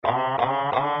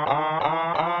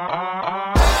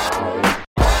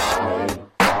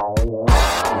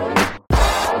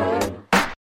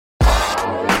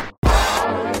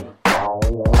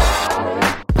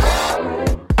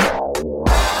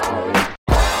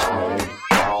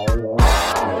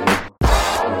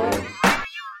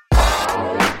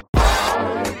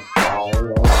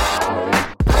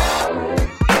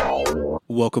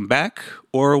welcome back,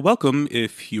 or welcome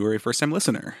if you are a first-time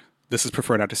listener. This is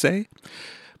Prefer Not to Say.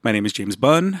 My name is James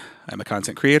Bunn. I'm a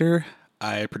content creator.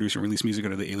 I produce and release music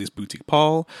under the alias Boutique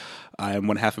Paul. I'm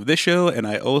one half of this show, and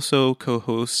I also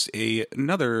co-host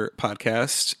another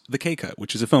podcast, The K-Cut,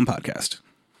 which is a film podcast.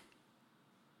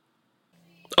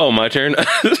 Oh, my turn?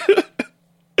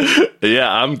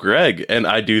 Yeah, I'm Greg, and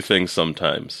I do things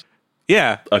sometimes.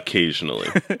 Yeah. Occasionally.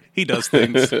 He does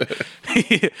things.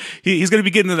 He's going to be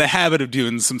getting in the habit of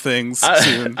doing some things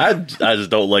soon. I just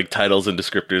don't like titles and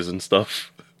descriptors and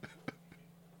stuff.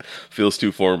 Feels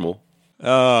too formal.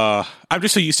 I'm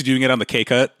just so used to doing it on the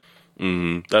K-Cut.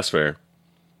 That's fair.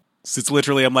 So it's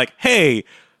literally, I'm like, hey,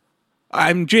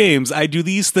 I'm James. I do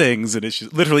these things. And it's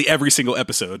just literally every single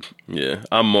episode. Yeah,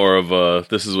 I'm more of a,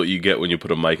 this is what you get when you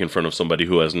put a mic in front of somebody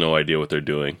who has no idea what they're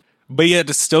doing. But yet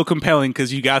it's still compelling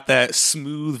because you got that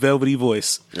smooth, velvety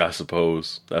voice. I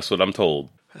suppose. That's what I'm told.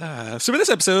 So for this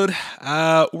episode,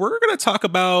 we're going to talk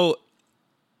about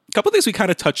a couple of things we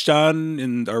kind of touched on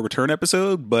in our return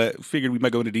episode, but figured we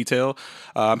might go into detail.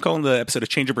 I'm calling the episode A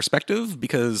Change of Perspective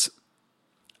because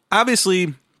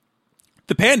obviously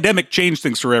the pandemic changed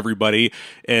things for everybody.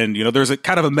 And, you know, there's a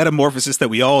kind of a metamorphosis that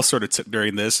we all sort of took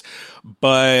during this.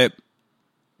 But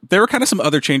there were kind of some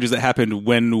other changes that happened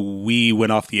when we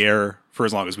went off the air for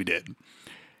as long as we did.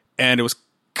 And it was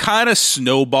kind of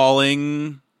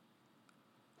snowballing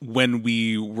when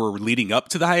we were leading up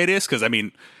to the hiatus. Because, I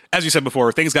mean, as you said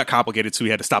before, things got complicated, so we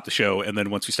had to stop the show. And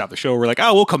then once we stopped the show, we're like,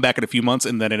 oh, we'll come back in a few months.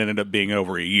 And then it ended up being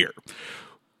over a year,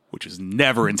 which is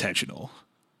never intentional.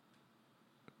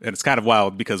 And it's kind of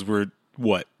wild because we're,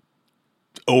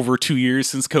 over 2 years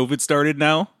since COVID started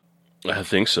now? I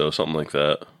think so, something like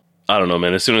that. I don't know,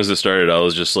 man. As soon as it started, I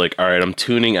was just like, all right, I'm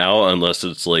tuning out unless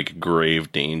it's like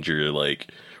grave danger, like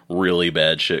really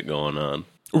bad shit going on.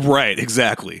 Right,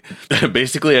 exactly.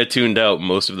 Basically, I tuned out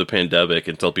most of the pandemic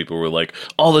until people were like,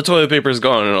 all the toilet paper is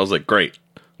gone. And I was like, great.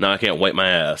 Now I can't wipe my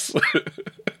ass.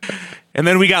 And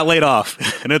then we got laid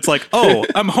off. And it's like, oh,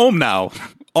 I'm home now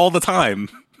all the time.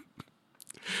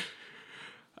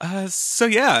 So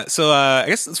I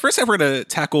guess first we're going to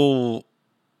tackle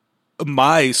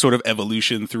my sort of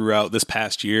evolution throughout this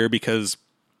past year, because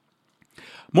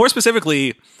more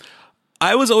specifically,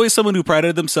 I was always someone who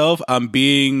prided themselves on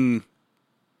being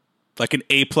like an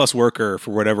A+ worker for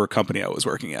whatever company I was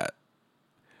working at.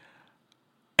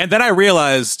 And then I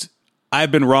realized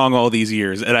I've been wrong all these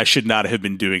years and I should not have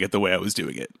been doing it the way I was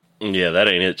doing it. Yeah, that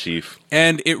ain't it, Chief.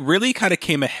 And it really kind of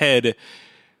came ahead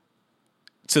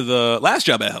to the last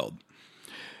job I held.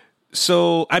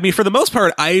 So, I mean, for the most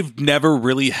part, I've never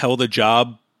really held a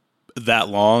job that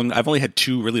long. I've only had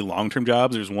two really long-term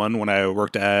jobs. There's one when I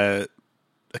worked at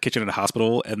a kitchen at a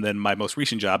hospital, and then my most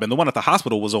recent job. And the one at the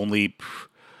hospital was only,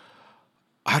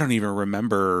 I don't even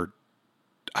remember.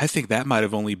 I think that might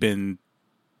have only been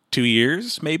 2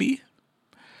 years, maybe.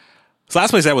 So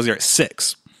last place I was there at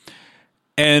 6.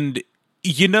 And,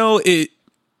 you know,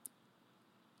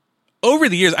 over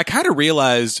the years, I kind of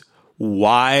realized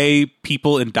why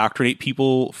people indoctrinate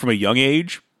people from a young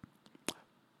age.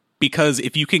 Because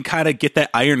if you can kind of get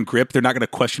that iron grip, they're not going to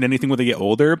question anything when they get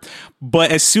older. But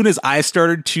as soon as I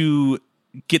started to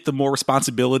get the more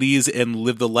responsibilities and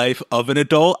live the life of an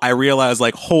adult, I realized,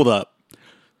 like, hold up,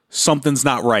 something's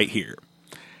not right here.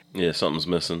 Yeah, something's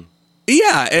missing.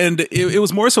 Yeah, and it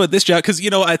was more so at this job because,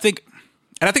 you know, I think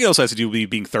it also has to do with me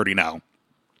being 30 now.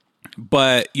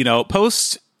 But, you know,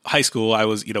 post high school, I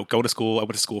was, you know, going to school. I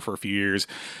went to school for a few years,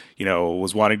 you know,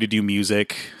 was wanting to do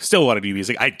music, still want to do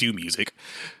music. I do music.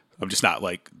 I'm just not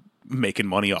like making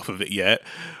money off of it yet.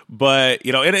 But,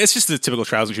 you know, and it's just the typical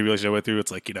trials and tribulations I went through.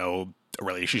 It's like, you know,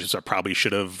 relationships I probably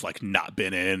should have like not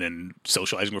been in, and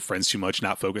socializing with friends too much,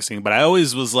 not focusing. But I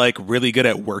always was like really good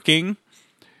at working,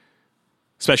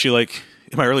 especially like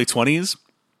in my early 20s.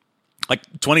 Like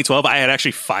 2012, I had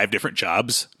actually 5 different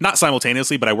jobs, not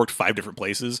simultaneously, but I worked 5 different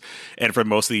places. And for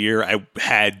most of the year, I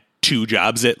had 2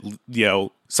 jobs that, you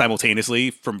know, simultaneously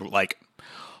from like,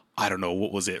 I don't know,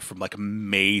 what was it, from like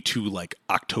May to like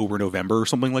October, November or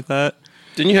something like that.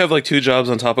 Didn't you have like 2 jobs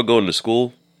on top of going to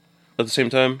school at the same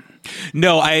time?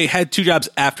 No, I had 2 jobs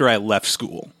after I left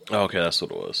school. Oh, okay, that's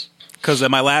what it was. Because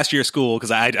in my last year of school,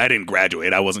 because I didn't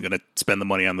graduate, I wasn't going to spend the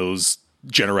money on those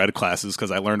general ed classes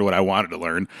because I learned what I wanted to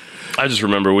learn. I just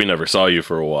remember we never saw you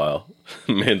for a while.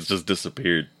 Man's just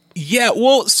disappeared. Yeah,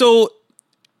 well, so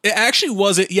it actually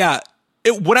wasn't,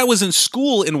 when I was in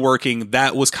school and working,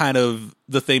 that was kind of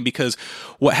the thing, because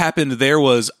what happened there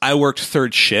was I worked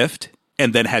 3rd shift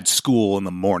and then had school in the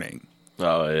morning.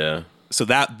 Oh, yeah. So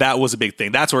that was a big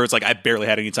thing. That's where it's like I barely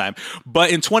had any time.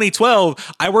 But in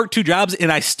 2012, I worked 2 jobs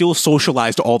and I still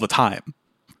socialized all the time.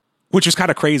 which is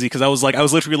kind of crazy because I was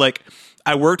literally like,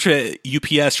 I worked at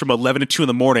UPS from 11 to 2 in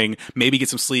the morning, maybe get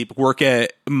some sleep, work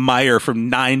at Meijer from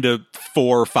 9 to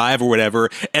 4 or 5 or whatever.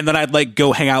 And then I'd like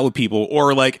go hang out with people.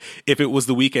 Or like if it was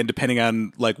the weekend, depending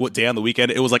on like what day on the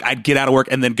weekend, it was like I'd get out of work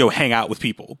and then go hang out with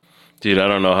people. Dude, I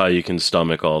don't know how you can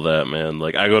stomach all that, man.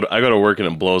 Like I go to work and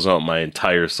it blows out my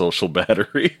entire social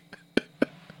battery.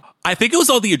 I think it was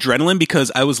all the adrenaline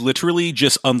because I was literally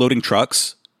just unloading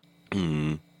trucks.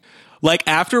 Like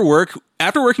after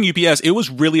working UPS, it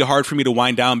was really hard for me to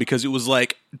wind down because it was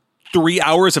like 3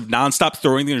 hours of nonstop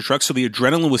throwing in the truck. So the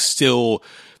adrenaline was still,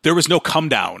 there was no come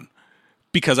down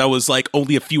because I was like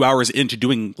only a few hours into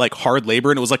doing like hard labor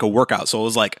and it was like a workout. So it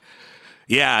was like,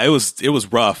 yeah, it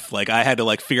was rough. Like I had to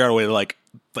like figure out a way to like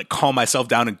calm myself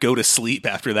down and go to sleep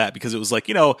after that because it was like,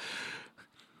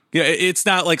 it's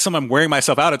not like I'm wearing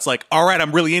myself out. It's like, all right,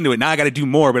 I'm really into it. Now I got to do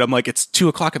more. But I'm like, it's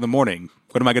 2:00 in the morning.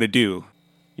 What am I going to do?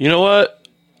 You know what?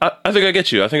 I think I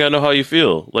get you. I think I know how you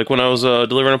feel. Like when I was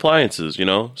delivering appliances,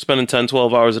 spending 10,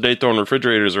 12 hours a day throwing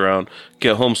refrigerators around,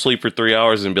 get home, sleep for 3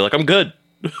 hours and be like, I'm good.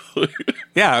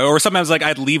 Yeah. Or sometimes like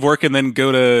I'd leave work and then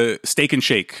go to Steak and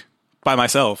Shake by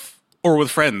myself or with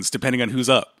friends, depending on who's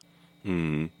up.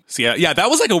 So yeah, that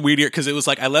was like a weird year because it was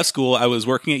like I left school, I was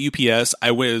working at UPS,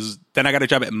 then I got a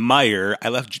job at Meijer. I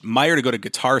left Meijer to go to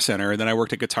Guitar Center, and then I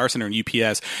worked at Guitar Center and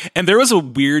UPS. And there was a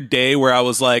weird day where I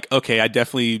was like, okay, I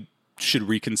definitely should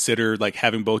reconsider like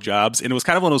having both jobs. And it was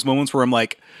kind of one of those moments where I'm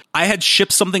like, I had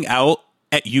shipped something out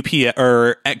at UPS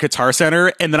or at Guitar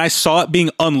Center, and then I saw it being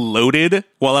unloaded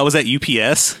while I was at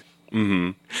UPS.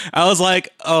 I was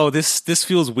like, oh, this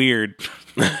feels weird.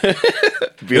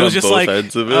 It was just like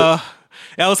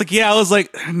I was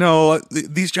like, no,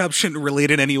 these jobs shouldn't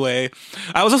relate in any way.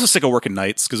 I was also sick of working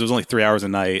nights because it was only 3 hours a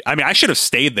night. I mean, I should have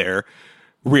stayed there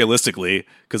realistically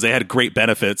because they had great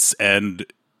benefits and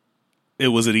it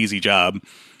was an easy job.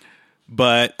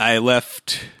 But I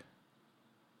left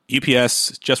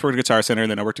UPS, just worked at Guitar Center,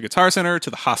 and then I worked at Guitar Center to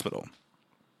the hospital.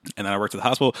 And then I worked at the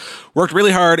hospital, worked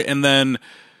really hard, and then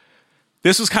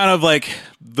this was kind of like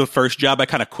the first job I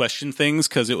kind of questioned things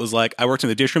because it was like I worked in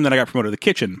the dish room, then I got promoted to the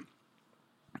kitchen.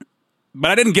 But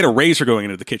I didn't get a raise for going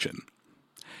into the kitchen.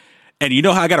 And you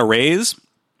know how I got a raise?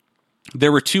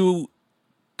 There were 2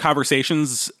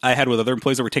 conversations I had with other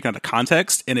employees that were taken out of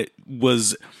context, and it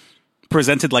was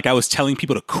presented like I was telling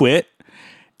people to quit.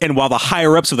 And while the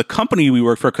higher ups of the company we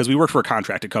worked for, because we worked for a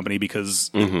contracted company because,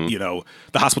 the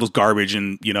hospital's garbage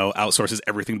and, outsources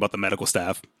everything but the medical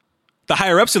staff. The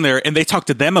higher ups in there, and they talked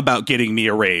to them about getting me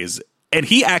a raise. And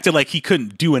he acted like he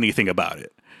couldn't do anything about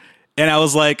it. And I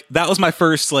was like, that was my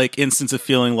first like instance of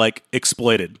feeling like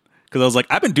exploited. Because I was like,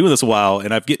 I've been doing this a while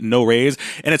and I've getting no raise.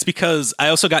 And it's because I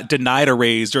also got denied a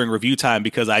raise during review time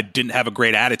because I didn't have a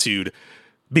great attitude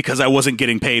because I wasn't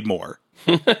getting paid more.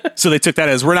 So they took that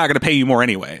as, we're not going to pay you more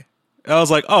anyway. I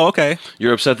was like, oh, okay.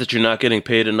 You're upset that you're not getting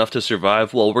paid enough to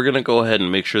survive? Well, we're going to go ahead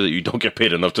and make sure that you don't get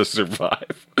paid enough to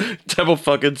survive. What type of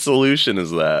fucking solution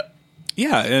is that?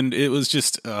 Yeah, and it was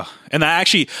just... and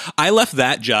I left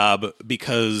that job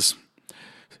because...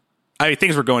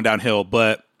 things were going downhill,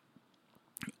 but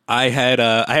I had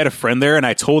a friend there, and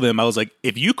I told him, I was like,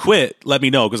 if you quit, let me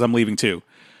know, because I'm leaving too.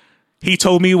 He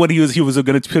told me when he was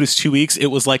going to put his 2 weeks. It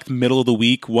was like the middle of the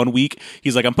week, 1 week.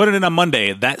 He's like, I'm putting it in on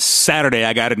Monday. That Saturday,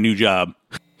 I got a new job.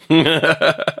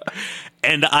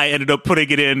 And I ended up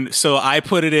putting it in. So I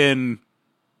put it in.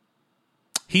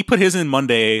 He put his in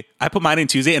Monday. I put mine in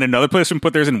Tuesday, and another person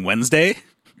put theirs in Wednesday.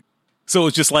 So it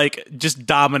was just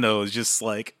dominoes, just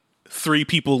like 3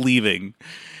 people leaving.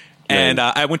 And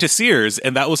I went to Sears,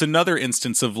 and that was another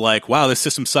instance of like, wow, this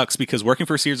system sucks because working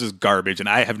for Sears is garbage, and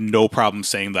I have no problem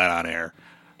saying that on air.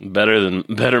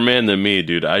 Better man than me,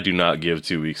 dude. I do not give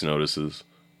 2 weeks notices.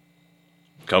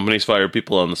 Companies fire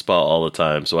people on the spot all the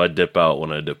time, so I dip out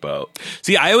when I dip out.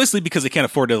 See, I always leave because they can't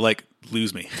afford to like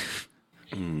lose me.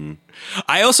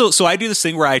 I do this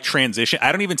thing where I transition.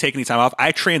 I don't even take any time off.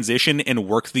 I transition and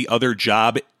work the other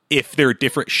job if they're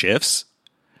different shifts.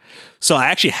 So I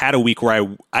actually had a week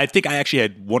where I think I actually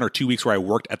had 1 or 2 weeks where I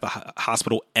worked at the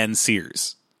hospital and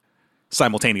Sears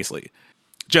simultaneously,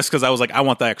 just because I was like, I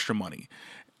want the extra money.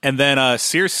 And then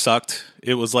Sears sucked.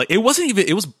 It was like, it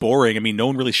was boring. I mean, no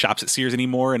one really shops at Sears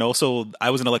anymore. And also I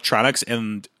was in electronics,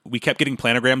 and we kept getting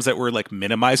planograms that were like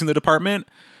minimizing the department.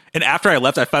 And after I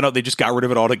left, I found out they just got rid of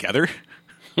it altogether.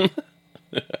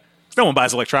 No one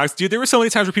buys electronics. Dude, there were so many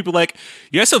times where people were like,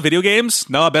 you guys sell video games?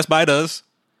 No, Best Buy does.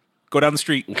 Go down the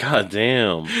street. God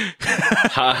damn.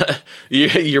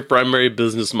 Your primary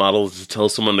business model is to tell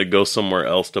someone to go somewhere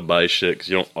else to buy shit because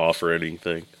you don't offer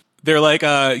anything. They're like,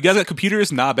 you guys got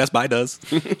computers? Nah, Best Buy does.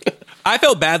 I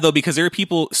felt bad though because there are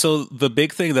people. So the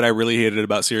big thing that I really hated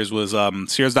about Sears was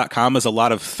Sears.com is a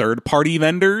lot of third party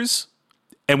vendors,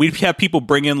 and we'd have people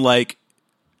bring in like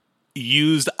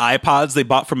used iPods they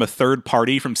bought from a third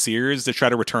party from Sears to try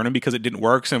to return them because it didn't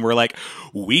work. And we're like,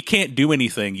 we can't do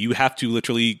anything. You have to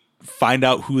literally find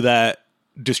out who that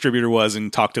distributor was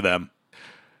and talk to them.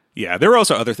 Yeah, there were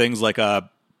also other things like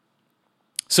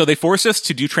so they forced us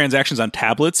to do transactions on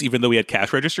tablets even though we had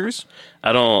cash registers.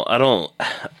 I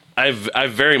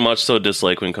very much so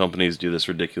dislike when companies do this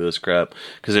ridiculous crap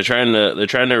because they're trying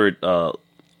to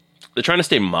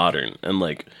stay modern and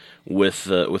like with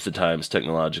the times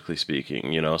technologically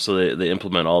speaking, you know. So they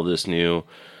implement all this new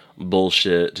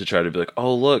bullshit to try to be like,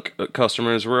 oh look,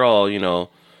 customers, we're all, you know,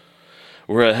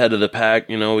 we're ahead of the pack,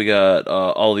 you know, we got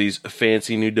all these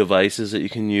fancy new devices that you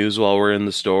can use while we're in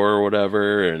the store or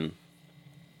whatever, and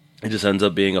it just ends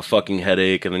up being a fucking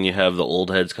headache. And then you have the old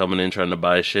heads coming in trying to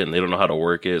buy shit and they don't know how to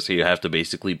work it, so you have to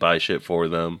basically buy shit for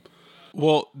them.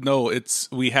 Well, no,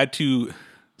 we had to.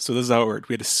 So this is how it worked.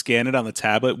 We had to scan it on the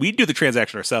tablet. We'd do the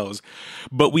transaction ourselves,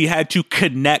 but we had to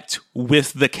connect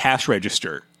with the cash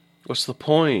register. What's the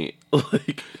point?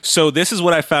 Like, so this is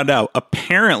what I found out.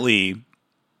 Apparently,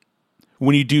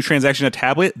 when you do transaction on a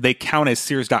tablet, they count as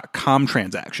Sears.com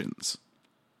transactions.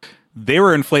 They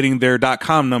were inflating their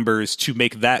 .com numbers to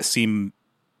make that seem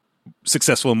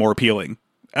successful and more appealing.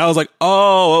 I was like,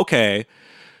 oh, okay.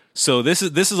 So this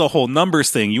is a whole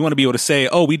numbers thing. You want to be able to say,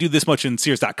 oh, we do this much in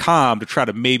Sears.com to try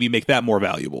to maybe make that more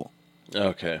valuable.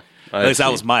 Okay. At least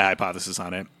that was my hypothesis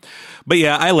on it. But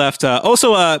yeah, I left.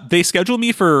 Also, they scheduled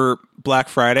me for Black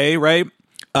Friday, right?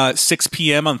 6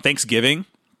 p.m. on Thanksgiving.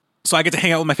 So I get to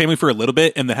hang out with my family for a little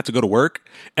bit and then have to go to work.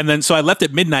 And then so I left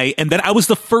at midnight and then I was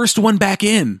the first one back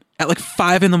in at like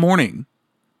 5 a.m.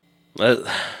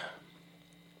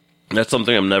 That's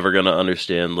something I'm never going to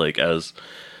understand, like as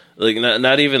like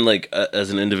not even like as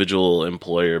an individual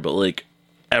employer, but like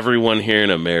everyone here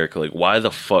in America, like why the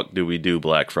fuck do we do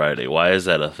Black Friday? Why is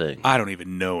that a thing? I don't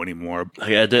even know anymore.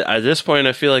 Like at this point,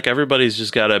 I feel like everybody's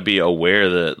just got to be aware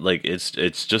that like it's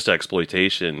just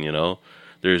exploitation, you know?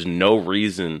 There's no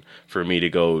reason for me to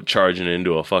go charging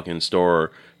into a fucking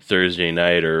store Thursday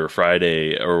night or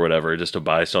Friday or whatever just to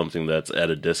buy something that's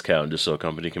at a discount just so a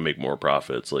company can make more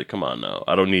profits. Like, come on now.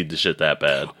 I don't need the shit that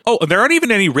bad. Oh, there aren't even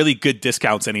any really good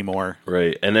discounts anymore.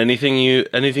 Right. And anything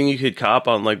you could cop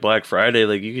on like Black Friday,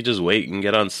 like you could just wait and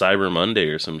get on Cyber Monday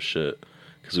or some shit.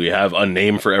 Because we have a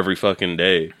name for every fucking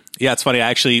day. Yeah, it's funny. I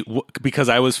actually, because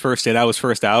I was first in, I was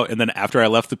first out. And then after I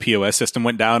left, the POS system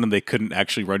went down and they couldn't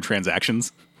actually run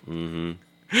transactions. Mm-hmm.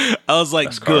 I was like,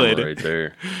 that's good. Right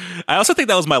there. I also think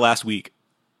that was my last week,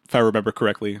 if I remember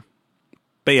correctly.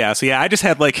 But yeah, so yeah, I just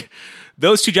had like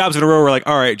those 2 jobs in a row were like,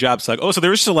 all right, jobs suck. Oh, so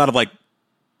there was just a lot of like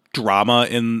drama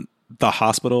in the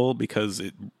hospital because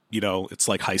it, you know, it's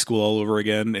like high school all over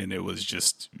again. And it was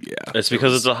just, yeah. It's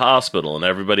because it's a hospital and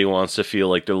everybody wants to feel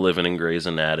like they're living in Grey's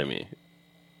Anatomy.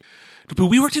 But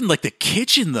we worked in like the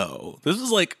kitchen though. This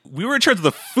was like, we were in charge of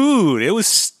the food. It was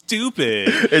stupid.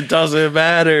 It doesn't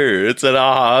matter. It's at a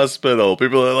hospital.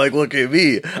 People are like, look at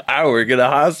me. I work at a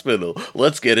hospital.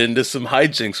 Let's get into some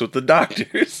hijinks with the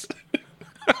doctors.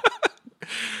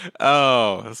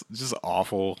 Oh, it's just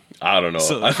awful. I don't know.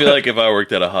 So, I feel like if I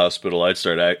worked at a hospital, I'd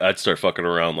start fucking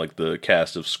around like the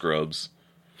cast of Scrubs.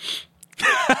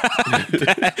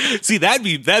 See,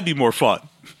 that'd be more fun.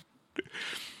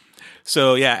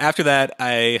 So yeah, after that,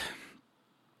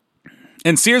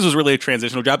 and Sears was really a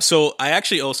transitional job. So I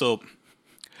actually I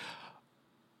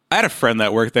had a friend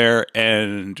that worked there,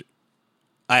 and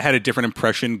I had a different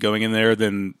impression going in there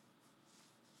than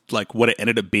like what it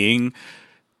ended up being.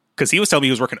 Because he was telling me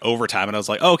he was working overtime, and I was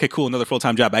like, oh, okay, cool, another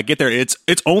full-time job. I get there, it's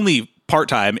only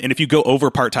part-time, and if you go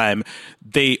over part-time,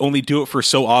 they only do it for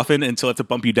so often until they have to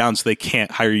bump you down so they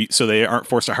can't hire you, so they aren't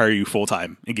forced to hire you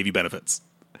full-time and give you benefits.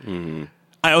 Mm-hmm.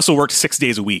 I also worked 6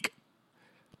 days a week,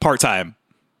 part-time,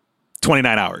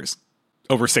 29 hours,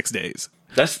 over 6 days.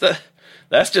 That's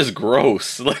just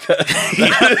gross. Like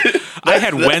I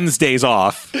had Wednesdays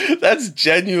off. That's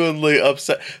genuinely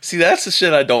upset. See, that's the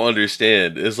shit I don't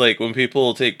understand. Is like when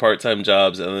people take part-time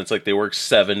jobs and it's like they work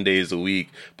 7 days a week,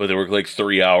 but they work like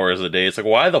 3 hours a day. It's like,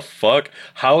 why the fuck?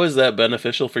 How is that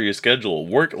beneficial for your schedule?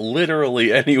 Work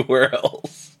literally anywhere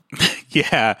else.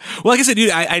 Yeah. Well, like I said,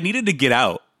 dude, I needed to get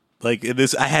out. Like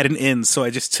this, I had an in, so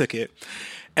I just took it.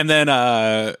 And then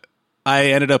I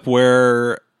ended up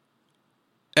at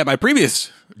my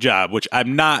previous job, which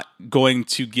I'm not going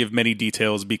to give many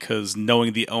details because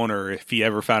knowing the owner, if he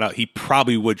ever found out, he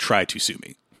probably would try to sue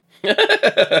me.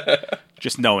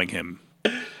 Just knowing him.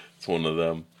 It's one of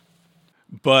them.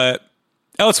 But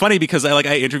Oh, it's funny because I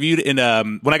interviewed and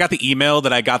when I got the email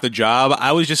that I got the job,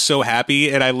 I was just so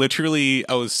happy, and I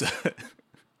was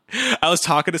I was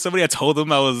talking to somebody. I told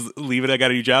them I was leaving. I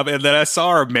got a new job, and then I saw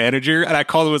our manager, and I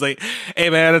called him. Was like, "Hey,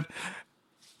 man,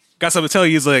 got something to tell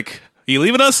you." He's like, "Are you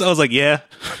leaving us?" I was like, "Yeah."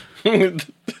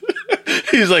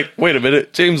 He's like, "Wait a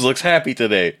minute, James looks happy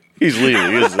today. He's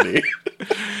leaving, isn't he?"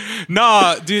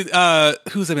 Nah, dude.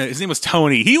 Who's that man? His name was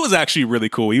Tony. He was actually really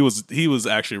cool. He was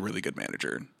actually a really good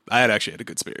manager. I had a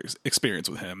good experience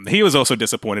with him. He was also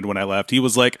disappointed when I left. He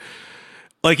was like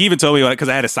he even told me, because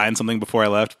I had to sign something before I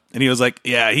left, and he was like,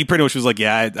 yeah, he pretty much was like,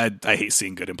 yeah, I hate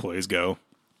seeing good employees go.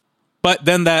 But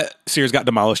then that Sears got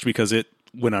demolished because it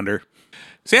went under.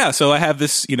 So yeah, so I have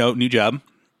this, new job,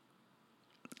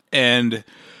 and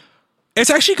it's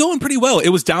actually going pretty well. It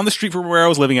was down the street from where I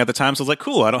was living at the time, so I was like,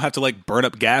 cool, I don't have to like burn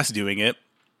up gas doing it.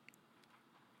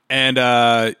 And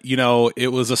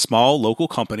it was a small local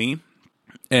company,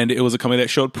 and it was a company that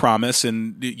showed promise,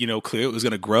 and clearly it was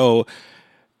going to grow.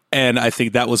 And I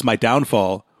think that was my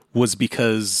downfall, was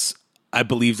because I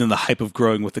believed in the hype of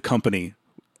growing with the company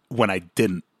when I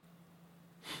didn't.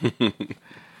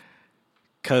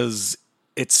 Because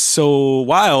it's so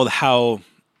wild how,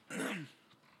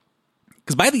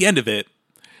 because by the end of it,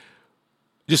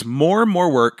 just more and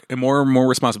more work and more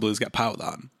responsibilities got piled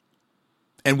on.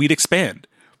 And we'd expand.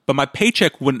 But my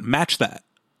paycheck wouldn't match that.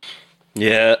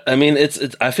 Yeah, I mean, it's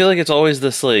I feel like it's always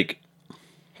this like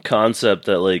concept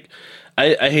that like,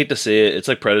 I hate to say it, it's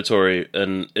like predatory,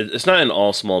 and it's not in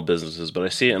all small businesses, but I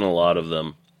see it in a lot of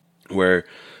them, where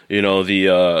the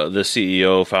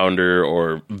CEO, founder,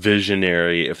 or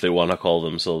visionary, if they want to call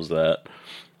themselves that,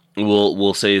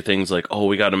 will say things like, "Oh,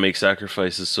 we got to make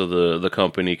sacrifices so the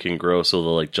company can grow," so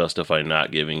they'll like justify not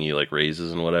giving you like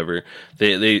raises and whatever.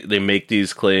 They make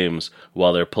these claims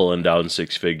while they're pulling down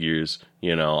six figures,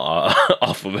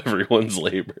 off of everyone's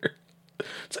labor.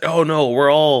 It's like, oh no,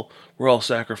 we're all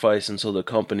sacrificing so the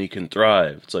company can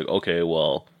thrive. It's like, okay,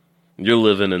 well, you're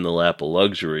living in the lap of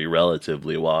luxury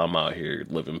relatively, while I'm out here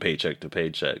living paycheck to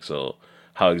paycheck. So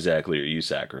how exactly are you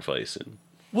sacrificing?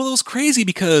 Well, it was crazy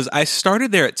because I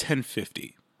started there at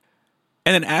 $10.50,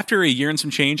 and then after a year and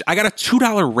some change, I got a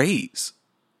 $2 raise,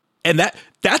 and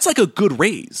that's like a good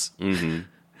raise. Mm-hmm.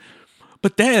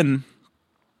 But then,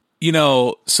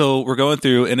 so we're going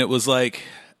through, and it was like,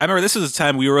 I remember this is the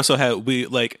time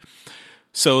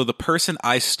so the person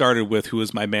I started with, who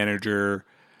was my manager,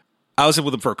 I was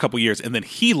with him for a couple years, and then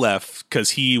he left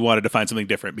because he wanted to find something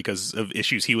different because of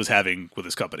issues he was having with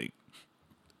his company.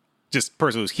 Just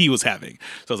personally, he was having.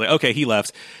 So I was like, okay, he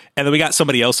left. And then we got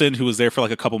somebody else in who was there for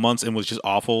like a couple months and was just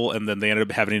awful. And then they ended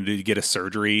up having to get a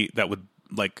surgery that would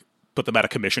like put them out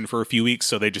of commission for a few weeks.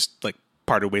 So they just like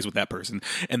parted ways with that person.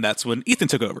 And that's when Ethan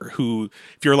took over, who,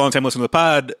 if you're a long time listener to the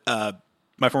pod,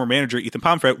 my former manager, Ethan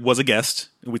Pomfret, was a guest.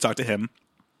 And we talked to him.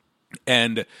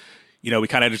 And, we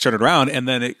kind of had to turn it around. And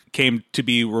then it came to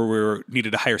be where we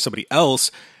needed to hire somebody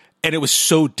else. And it was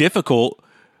so difficult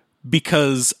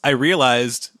because I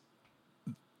realized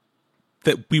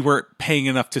that we weren't paying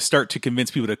enough to start to convince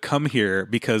people to come here,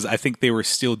 because I think they were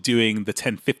still doing the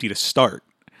 $10.50 to start.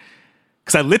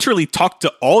 Because I literally talked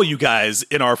to all you guys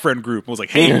in our friend group and was like,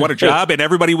 hey, you want a job? And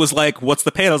everybody was like, what's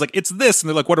the pay? And I was like, it's this. And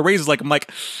they're like, what a raise is like. I'm like,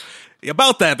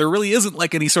 about that, there really isn't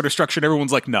like any sort of structure. And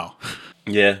everyone's like, no.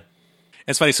 Yeah.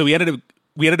 It's funny. So we ended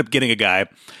up getting a guy.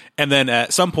 And then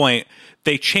at some point,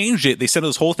 they changed it. They said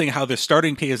this whole thing, how their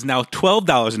starting pay is now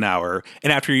 $12 an hour.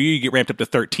 And after a year, you get ramped up to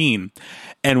 13.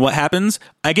 And what happens?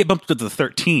 I get bumped up to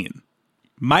 13.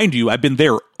 Mind you, I've been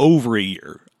there over a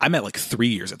year. I'm at like 3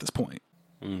 years at this point.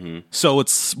 Mm-hmm. So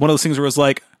it's one of those things where it's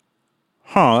like,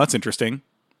 that's interesting.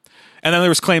 And then there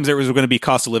was claims there was going to be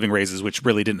cost of living raises, which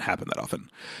really didn't happen that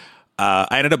often. I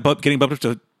ended up getting bumped up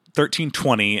to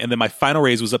 $13.20. And then my final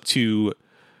raise was up to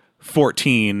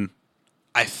 $14,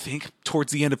 I think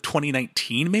towards the end of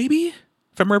 2019, maybe,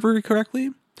 if I remember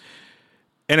correctly.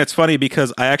 And it's funny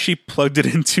because I actually plugged it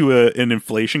into an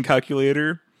inflation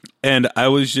calculator, and I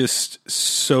was just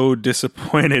so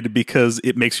disappointed because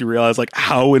it makes you realize like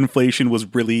how inflation was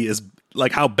really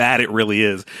like how bad it really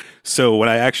is. So when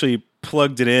I actually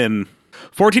plugged it in,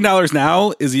 $14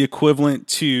 now is the equivalent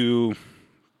to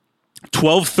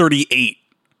 $12.38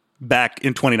 back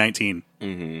in 2019.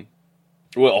 Mm-hmm.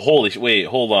 Well, hold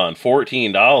on,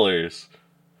 $14.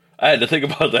 I had to think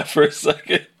about that for a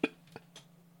second.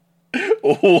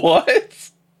 What?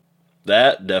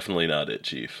 That definitely not it,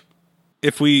 Chief.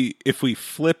 If we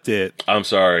flipped it, I'm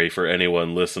sorry for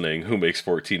anyone listening who makes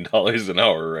 $14 an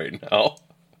hour right now.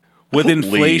 With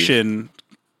inflation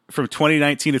from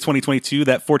 2019 to 2022,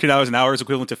 that $14 an hour is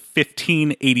equivalent to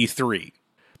 $15.83.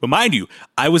 But mind you,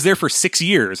 I was there for 6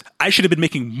 years. I should have been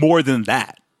making more than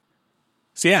that.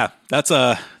 So yeah, that's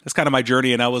kind of my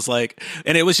journey. And I was like,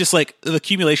 and it was just like the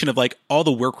accumulation of like all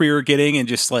the work we were getting, and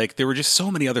just like there were just so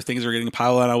many other things that were getting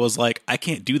piled on. I was like, I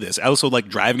can't do this. I also like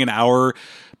driving an hour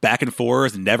back and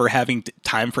forth, never having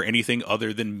time for anything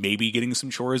other than maybe getting some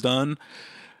chores done.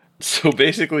 So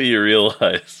basically, you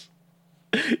realize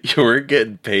you weren't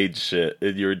getting paid shit,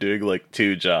 and you were doing like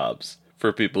 2 jobs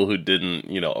for people who didn't,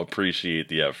 appreciate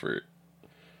the effort.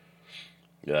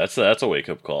 Yeah, that's a wake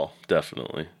up call,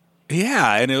 definitely.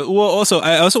 Yeah, and I also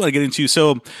want to get into,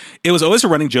 so it was always a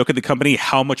running joke at the company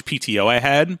how much PTO I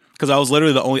had, because I was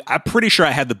literally I'm pretty sure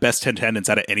I had the best attendance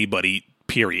out of anybody,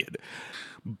 period.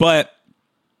 But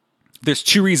there's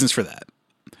 2 reasons for that.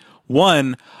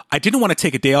 One, I didn't want to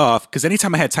take a day off, because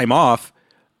anytime I had time off,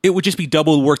 it would just be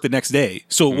double work the next day.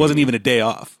 So it wasn't even a day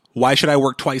off. Why should I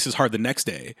work twice as hard the next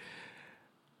day?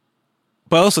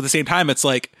 But also at the same time, it's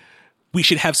like, we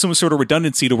should have some sort of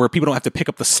redundancy to where people don't have to pick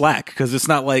up the slack, because it's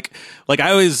not like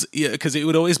I always, because it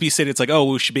would always be said, it's like, oh,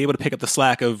 we should be able to pick up the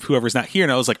slack of whoever's not here.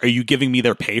 And I was like, are you giving me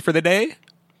their pay for the day?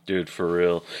 Dude, for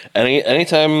real.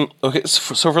 Anytime, okay,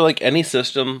 so for like any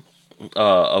system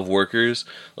of workers,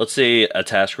 let's say a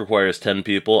task requires 10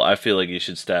 people, I feel like you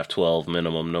should staff 12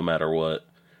 minimum no matter what.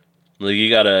 Like, you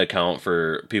got to account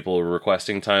for people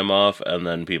requesting time off and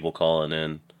then people calling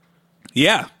in.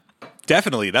 Yeah.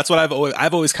 Definitely. That's what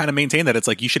I've always kind of maintained, that it's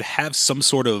like you should have some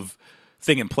sort of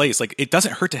thing in place. Like, it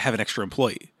doesn't hurt to have an extra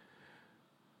employee.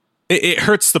 It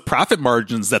hurts the profit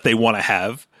margins that they want to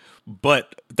have,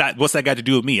 but what's that got to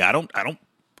do with me? I don't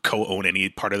co-own any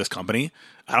part of this company.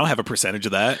 I don't have a percentage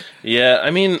of that. Yeah, I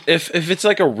mean, if it's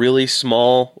like a really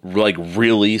small, like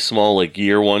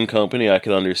year one company, I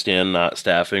could understand not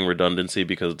staffing redundancy,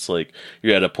 because it's like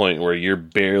you're at a point where you're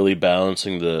barely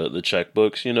balancing the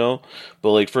checkbooks,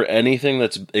 But like for anything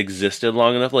that's existed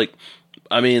long enough, like,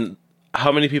 I mean,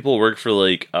 how many people work for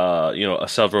like a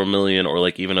several million or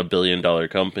like even $1 billion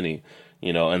company?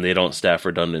 And they don't staff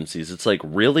redundancies. It's like,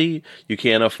 really? You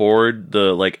can't afford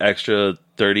the like extra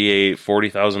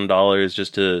 $40,000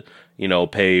 just to,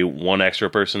 pay one extra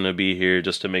person to be here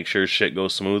just to make sure shit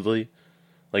goes smoothly?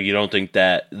 Like, you don't think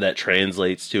that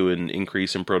translates to an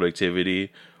increase in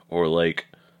productivity or like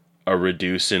a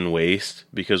reduce in waste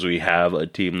because we have a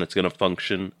team that's going to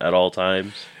function at all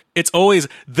times? It's always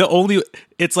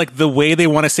it's like the way they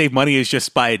want to save money is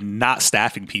just by not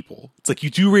staffing people. It's like, you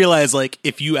do realize, like,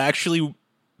 if you actually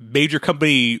made your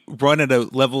company run at a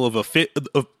level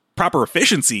of proper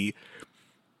efficiency,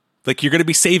 like, you're going to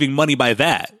be saving money by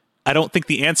that. I don't think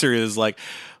the answer is like,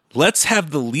 let's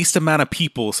have the least amount of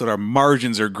people so that our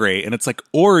margins are great. And it's like,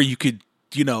 or you could,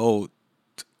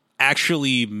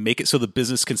 actually make it so the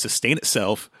business can sustain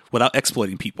itself without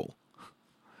exploiting people.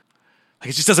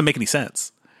 Like, it just doesn't make any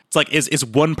sense. It's like, is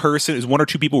one or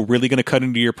two people really going to cut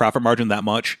into your profit margin that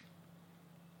much?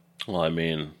 Well, I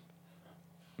mean,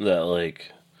 that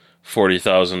like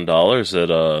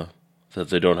 $40,000 that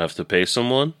they don't have to pay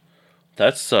someone,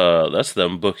 that's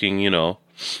them booking,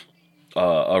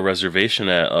 a reservation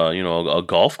at a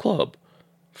golf club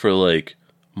for like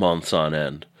months on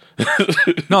end.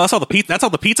 No, that's all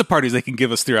the pizza parties they can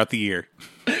give us throughout the year.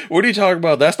 What are you talking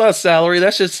about? That's not salary.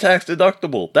 That's just tax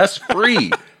deductible. That's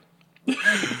free.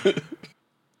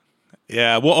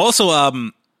 Yeah. Well, also,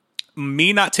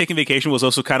 me not taking vacation was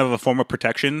also kind of a form of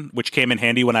protection, which came in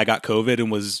handy when I got COVID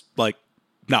and was like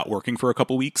not working for a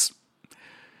couple weeks,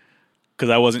 because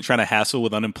I wasn't trying to hassle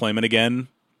with unemployment again.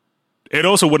 It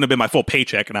also wouldn't have been my full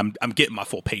paycheck, and I'm getting my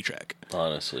full paycheck.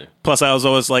 Honestly. Plus, I was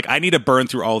always like, I need to burn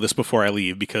through all this before I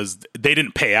leave, because they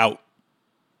didn't pay out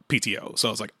PTO. So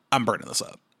I was like, I'm burning this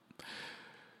up.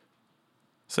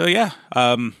 So yeah.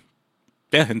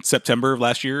 In September of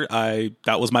last year,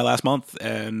 that was my last month,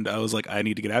 and I was like, I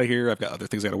need to get out of here. I've got other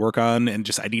things I got to work on, and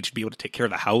just I need to be able to take care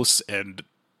of the house and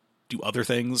do other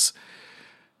things,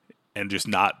 and just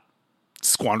not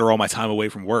squander all my time away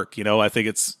from work. I think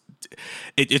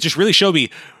it just really showed me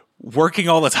working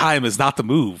all the time is not the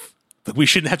move. Like, we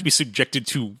shouldn't have to be subjected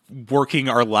to working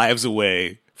our lives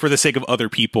away for the sake of other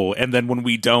people, and then when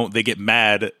we don't, they get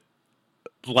mad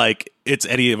like it's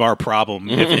any of our problem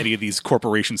if any of these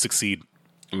corporations succeed.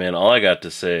 Man, all I got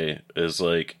to say is,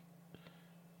 like,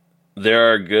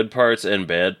 there are good parts and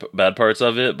bad parts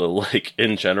of it, but, like,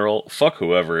 in general, fuck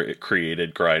whoever it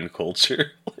created grind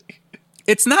culture.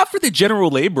 It's not for the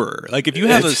general laborer. Like, if you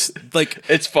have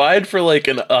it's fine for, like,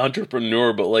 an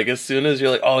entrepreneur, but, like, as soon as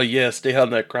you're like, oh, yeah, stay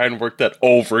on that grind, work that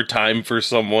overtime for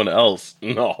someone else.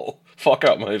 No. Fuck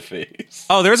out my face.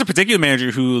 Oh, there's a particular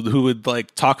manager who would,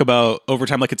 like, talk about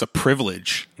overtime like it's a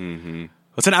privilege. Mm-hmm.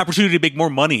 It's an opportunity to make more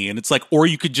money, and it's like, or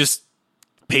you could just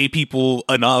pay people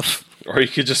enough. Or you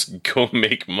could just go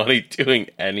make money doing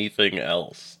anything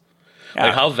else. Yeah.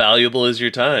 Like, how valuable is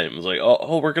your time? It's like,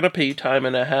 oh, we're gonna pay you time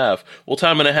and a half. Well,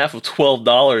 time and a half of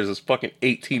 $12 is fucking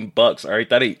 $18. All right,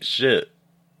 that ain't shit.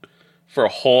 For a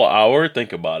whole hour,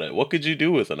 think about it. What could you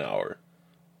do with an hour?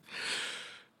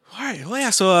 All right, well,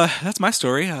 yeah, so that's my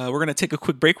story. We're going to take a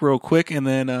quick break real quick, and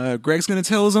then Greg's going to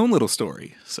tell his own little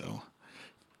story. So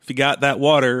if you got that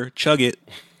water, chug it.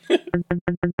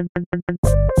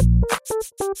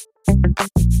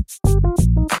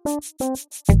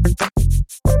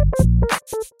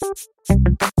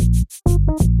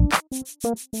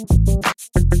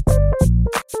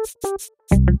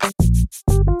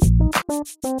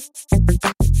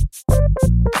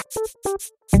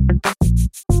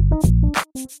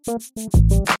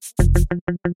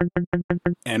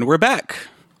 And we're back.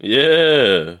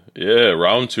 Yeah,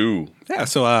 round 2. Yeah,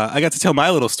 so I got to tell my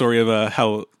little story of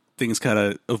how things kind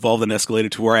of evolved and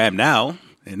escalated to where I am now.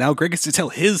 And now Greg gets to tell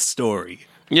his story.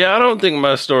 Yeah, I don't think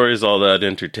my story is all that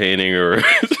entertaining or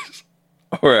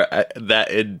or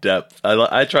that in depth.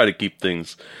 I try to keep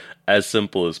things as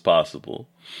simple as possible.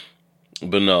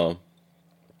 But no,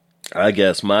 I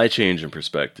guess my change in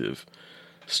perspective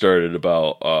started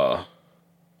about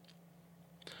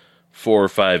 4 or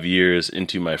 5 years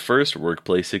into my first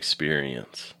workplace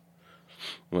experience,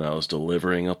 when I was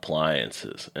delivering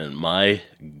appliances. And my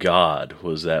God,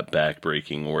 was that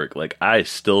backbreaking work. Like, I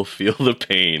still feel the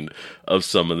pain of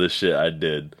some of the shit I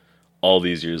did all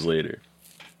these years later.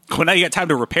 Well, now you got time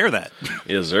to repair that.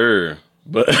 Yes, sir.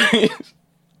 But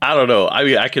I don't know. I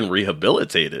mean, I can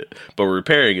rehabilitate it, but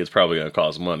repairing it's probably going to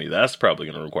cost money. That's probably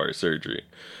going to require surgery.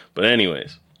 But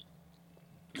anyways,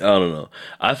 I don't know.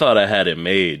 I thought I had it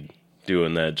made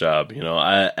doing that job. You know,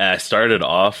 I started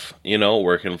off, you know,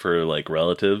 working for like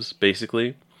relatives,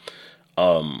 basically.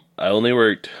 I only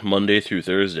worked Monday through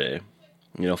Thursday,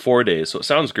 you know, 4 days. So it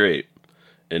sounds great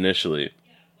initially,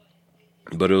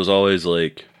 but it was always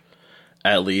like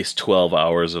at least 12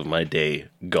 hours of my day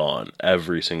gone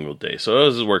every single day. So I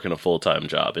was working a full-time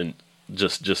job and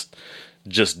just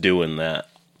doing that,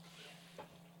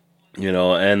 you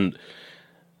know, and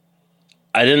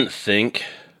I didn't think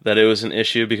that it was an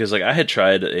issue because like I had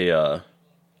tried a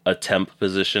temp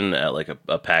position at like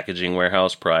a packaging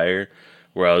warehouse prior,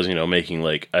 where I was, you know, making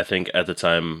like, I think at the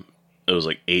time it was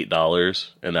like $8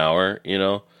 an hour, you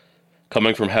know,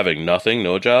 coming from having nothing,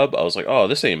 no job. I was like, oh,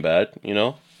 this ain't bad, you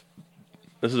know,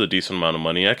 this is a decent amount of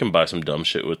money. I can buy some dumb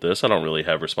shit with this. I don't really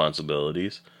have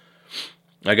responsibilities.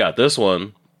 I got this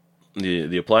one,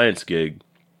 the appliance gig,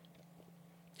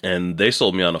 and they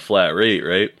sold me on a flat rate,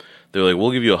 right? They're like,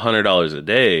 we'll give you $100 a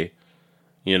day,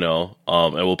 you know,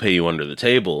 and we'll pay you under the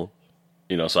table,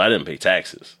 you know, so I didn't pay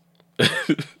taxes.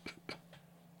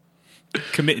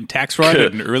 Committing tax fraud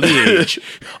at an early age.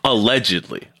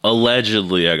 Allegedly,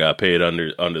 I got paid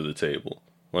under the table.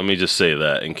 Let me just say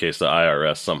that in case the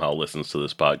IRS somehow listens to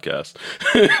this podcast.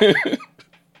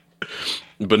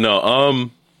 But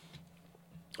no,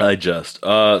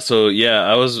 so yeah,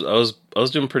 I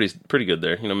was doing pretty good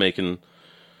there, you know, making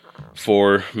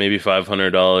maybe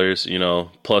 $500, you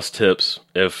know, plus tips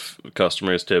if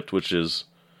customers tipped, which is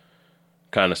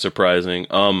kind of surprising.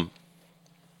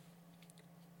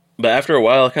 But after a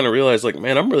while, I kind of realized, like,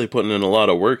 man, I'm really putting in a lot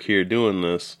of work here doing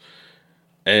this.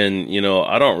 And, you know,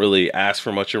 I don't really ask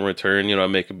for much in return. You know, I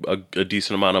make a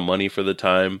decent amount of money for the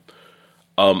time.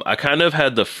 I kind of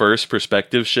had the first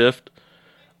perspective shift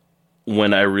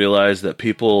when I realized that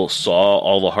people saw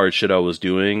all the hard shit I was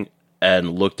doing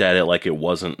and looked at it like it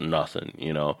wasn't nothing,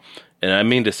 you know. And I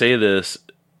mean to say this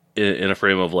in a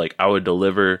frame of, like, I would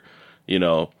deliver, you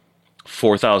know,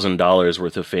 $4,000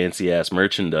 worth of fancy-ass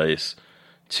merchandise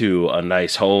to a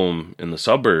nice home in the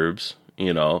suburbs,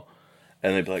 you know,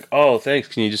 and they'd be like, oh, thanks,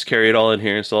 can you just carry it all in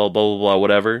here, install blah, blah, blah,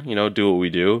 whatever, you know, do what we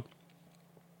do.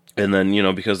 And then, you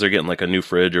know, because they're getting like a new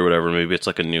fridge or whatever, maybe it's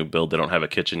like a new build, they don't have a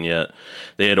kitchen yet,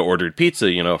 they had ordered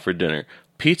pizza, you know, for dinner.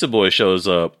 Pizza boy shows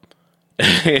up,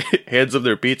 hands them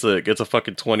their pizza, gets a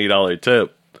fucking $20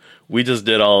 tip. We just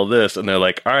did all of this, and they're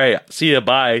like, all right, see ya,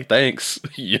 bye, thanks,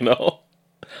 you know.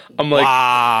 I'm like,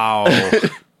 wow.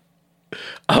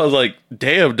 I was like,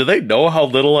 damn, do they know how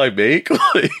little I make?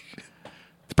 Like,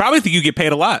 They probably think you get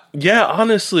paid a lot. yeah,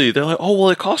 honestly. They're like, oh, well,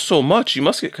 it costs so much. You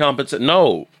must get compensated.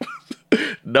 No.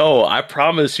 No, I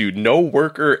promise you, no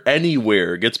worker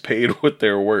anywhere gets paid what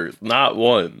they're worth. Not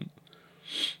one.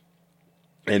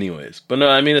 Anyways. But no,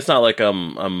 I mean, it's not like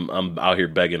I'm out here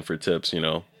begging for tips, you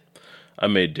know. I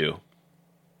made do.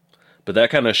 But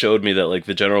that kind of showed me that, like,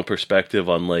 the general perspective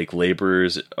on, like,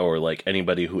 laborers or, like,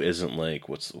 anybody who isn't, like,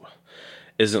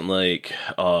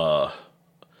 a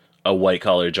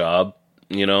white-collar job,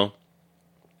 you know?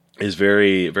 is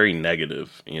very, very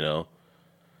negative, you know?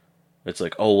 It's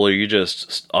like, oh, well, you're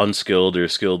just unskilled or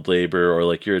skilled labor, or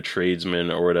like you're a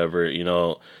tradesman or whatever, you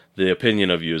know, the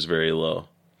opinion of you is very low.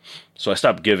 So I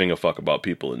stopped giving a fuck about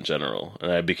people in general,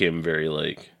 and I became very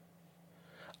like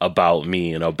about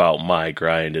me and about my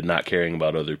grind and not caring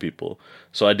about other people.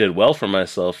 So I did well for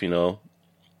myself, you know,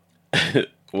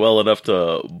 well enough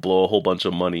to blow a whole bunch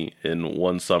of money in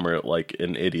one summer like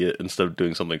an idiot instead of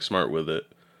doing something smart with it.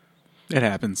 It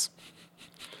happens.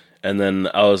 And then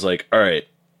I was like, all right,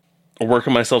 I'm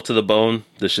working myself to the bone.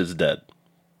 This shit's dead.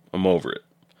 I'm over it.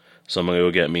 So I'm going to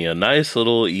go get me a nice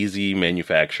little easy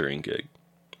manufacturing gig.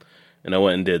 And I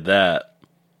went and did that.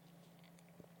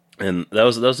 And that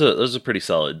was a pretty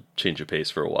solid change of pace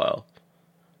for a while.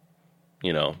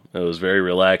 You know, it was very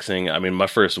relaxing. I mean, my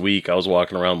first week, I was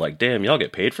walking around like, damn, y'all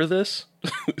get paid for this?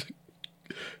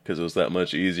 Because it was that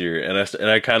much easier. And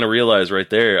I kind of realized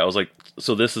right there, I was like,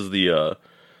 so this is the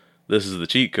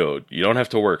cheat code. You don't have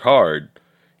to work hard.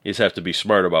 You just have to be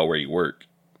smart about where you work.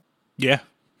 Yeah.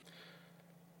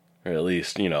 Or at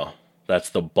least, you know, that's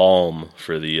the balm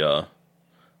for the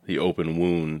open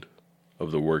wound of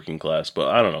the working class. But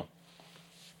I don't know.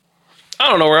 I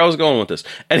don't know where I was going with this.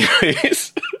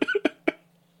 Anyways,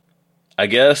 I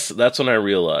guess that's when I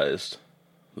realized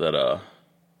that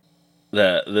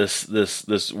that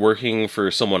this working for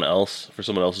someone else, for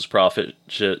someone else's profit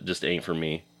shit just ain't for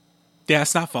me. Yeah,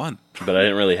 it's not fun. But I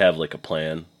didn't really have like a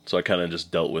plan, so I kind of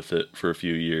just dealt with it for a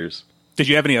few years. Did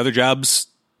you have any other jobs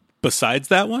besides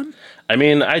that one? I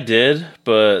mean, I did,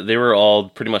 but they were all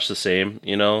pretty much the same,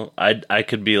 you know? I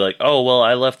could be like, "Oh, well,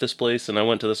 I left this place and I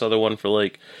went to this other one for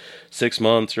like 6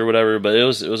 months or whatever," but it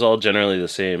was all generally the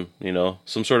same, you know?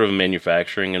 Some sort of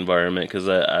manufacturing environment, because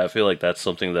I feel like that's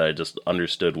something that I just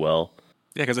understood well.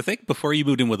 Yeah, because I think before you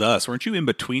moved in with us, weren't you in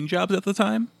between jobs at the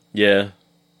time? Yeah.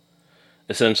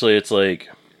 Essentially, it's like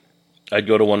I'd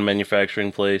go to one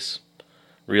manufacturing place,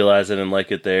 realize I didn't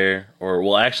like it there, or,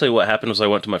 well, actually what happened was I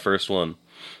went to my first one,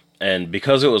 and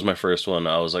because it was my first one,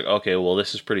 I was like, okay, well,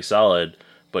 this is pretty solid,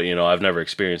 but, you know, I've never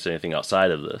experienced anything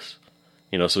outside of this.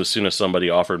 You know, so as soon as somebody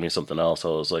offered me something else, I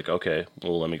was like, okay,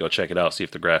 well, let me go check it out, see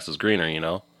if the grass is greener, you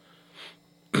know?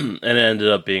 And it ended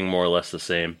up being more or less the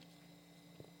same.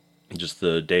 Just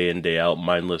the day in, day out,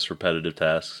 mindless, repetitive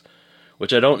tasks,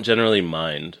 which I don't generally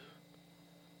mind.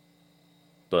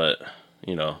 But,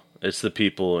 you know, it's the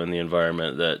people and the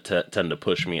environment that tend to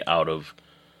push me out of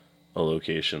a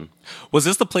location. Was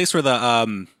this the place where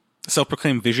the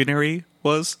self-proclaimed visionary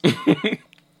was?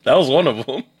 That was one of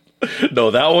them. No,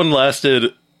 that one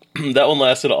lasted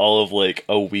all of like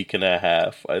a week and a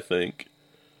half, I think.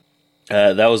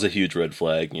 That was a huge red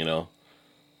flag, you know.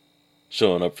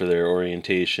 Showing up for their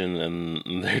orientation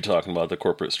and they're talking about the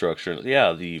corporate structure.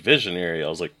 Yeah, the visionary. I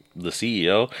was like, the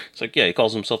CEO? It's like, yeah, he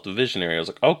calls himself the visionary. I was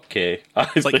like, okay.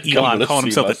 It's like Elon calling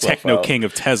himself the techno king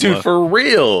of Tesla. Dude, for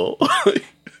real.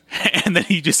 And then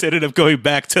he just ended up going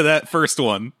back to that first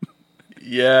one.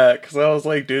 Yeah, because I was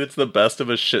like, dude, it's the best of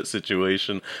a shit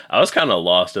situation. I was kind of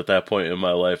lost at that point in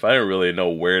my life. I didn't really know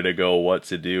where to go, what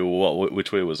to do,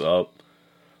 which way was up.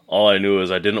 All I knew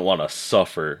is I didn't want to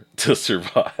suffer to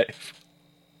survive.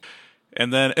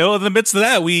 And then, in the midst of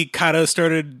that, we kind of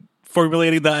started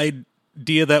formulating the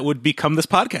idea that would become this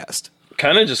podcast.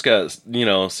 Kind of just got, you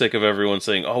know, sick of everyone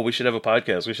saying, oh, we should have a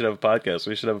podcast, we should have a podcast,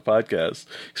 we should have a podcast.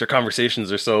 Because our conversations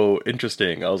are so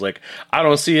interesting. I was like, I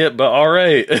don't see it, but all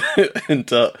right.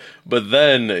 But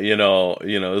then, you know,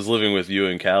 I was living with you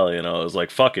and Callie, and I was like,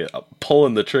 fuck it, I'm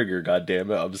pulling the trigger,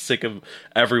 goddammit. I'm sick of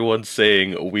everyone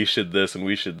saying we should this and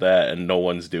we should that, and no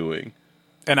one's doing.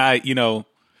 And I, you know,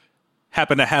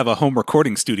 happen to have a home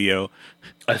recording studio.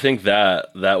 I think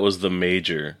that was the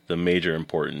major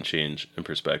important change in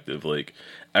perspective. Like,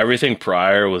 everything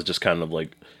prior was just kind of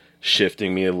like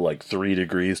shifting me like 3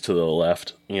 degrees to the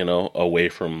left, you know, away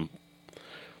from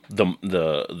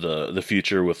the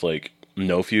future with like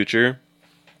no future.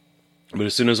 But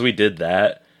as soon as we did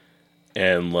that,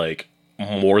 and like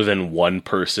more than one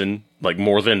person, like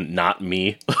more than not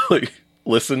me, like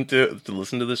listen to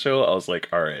the show, I was like,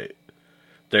 all right.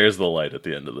 There's the light at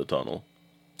the end of the tunnel.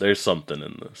 There's something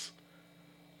in this.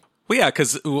 Well, yeah,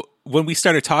 because when we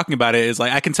started talking about it, it's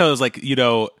like I can tell it was like, you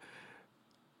know,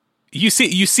 you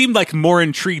seemed like more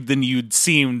intrigued than you'd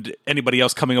seemed anybody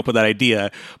else coming up with that idea.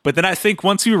 But then I think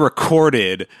once we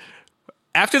recorded,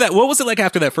 after that, what was it like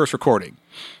after that first recording?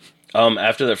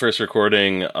 After that first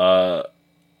recording,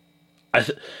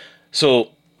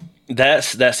 so.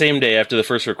 That same day after the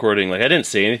first recording, like I didn't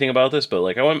say anything about this, but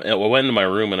like I went into my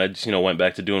room and I just, you know, went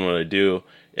back to doing what I do,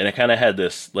 and I kind of had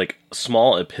this like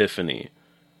small epiphany,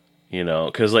 You know,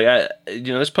 because like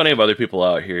there's plenty of other people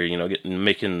out here, you know,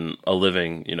 making a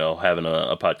living, you know, having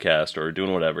a podcast or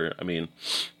doing whatever. I mean,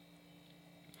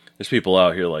 there's people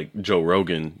out here like Joe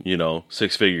Rogan, you know,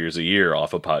 6 figures a year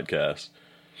off a podcast.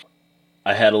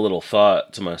 I had a little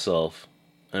thought to myself,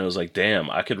 and it was like, damn,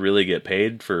 I could really get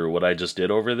paid for what I just did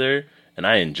over there, and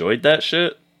I enjoyed that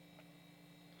shit.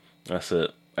 That's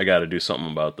it. I got to do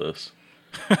something about this.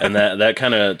 And that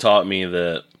kind of taught me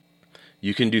that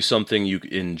you can do something you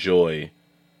enjoy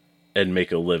and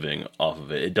make a living off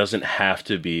of it. It doesn't have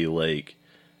to be like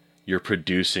you're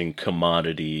producing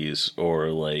commodities or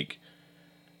like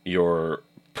you're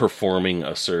performing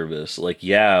a service. Like,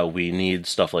 yeah, we need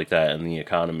stuff like that in the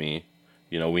economy.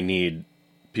 You know, we need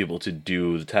people to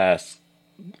do the tasks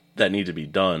that need to be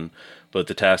done, but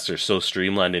the tasks are so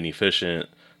streamlined and efficient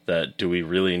that do we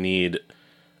really need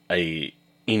a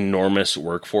enormous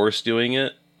workforce doing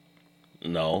it?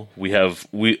 No,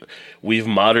 we've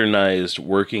modernized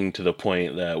working to the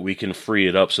point that we can free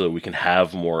it up so that we can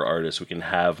have more artists, we can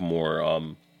have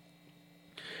more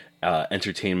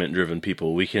entertainment driven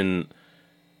people. We can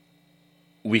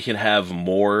have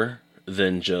more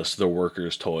than just the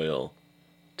worker's toil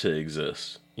to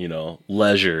exist. You know,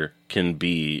 leisure can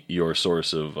be your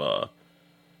source of or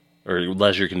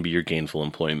leisure can be your gainful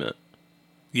employment.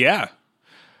 Yeah.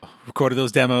 Recorded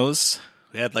those demos.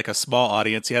 We had like a small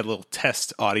audience. You had a little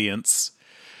test audience.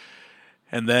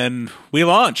 And then we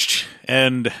launched.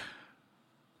 And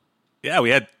yeah, we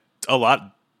had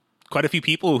quite a few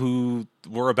people who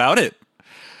were about it.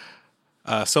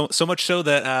 So much so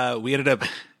that we ended up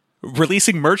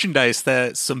releasing merchandise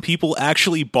that some people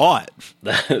actually bought.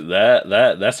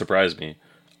 That surprised me.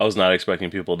 I was not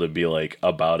expecting people to be like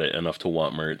about it enough to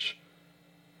want merch.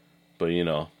 But you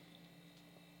know,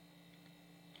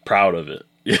 proud of it.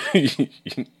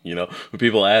 You know, when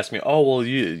people ask me, "Oh, well,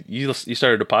 you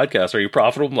started a podcast. Are you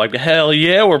profitable?" I'm like, "Hell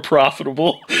yeah, we're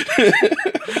profitable."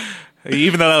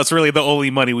 Even though that was really the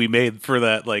only money we made for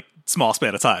that like small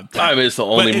span of time. I mean, it's the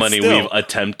only money we've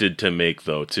attempted to make,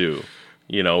 though. Too,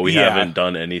 you know, we haven't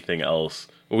done anything else.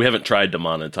 We haven't tried to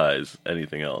monetize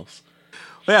anything else.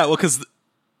 Yeah, well, because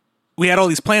we had all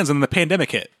these plans and then the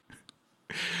pandemic hit.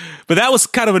 But that was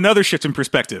kind of another shift in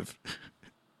perspective.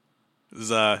 It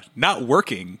was not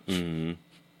working. Mm-hmm.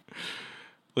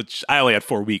 Which I only had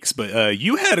 4 weeks, but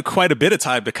you had quite a bit of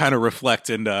time to kind of reflect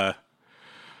and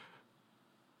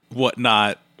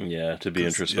whatnot. Yeah, to be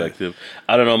introspective. Yeah.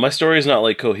 I don't know. My story's not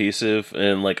like cohesive,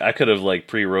 and like I could have like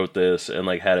pre-wrote this and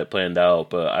like had it planned out,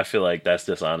 but I feel like that's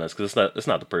dishonest because it's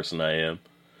not the person I am.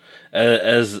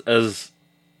 As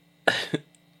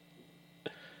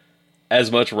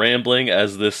as much rambling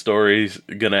as this story's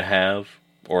gonna have,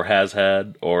 or has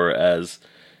had, or as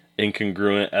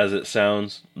incongruent as it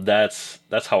sounds, that's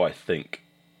how I think.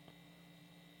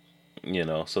 You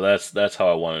know, so that's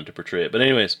how I wanted to portray it. But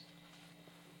anyways,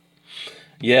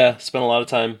 yeah, spent a lot of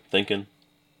time thinking,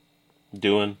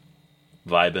 doing,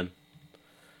 vibing,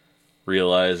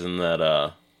 realizing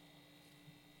that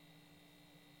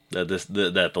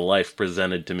that the life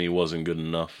presented to me wasn't good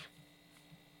enough.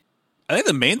 I think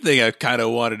the main thing I kind of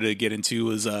wanted to get into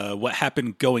was what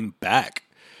happened going back.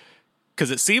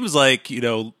 Because it seems like, you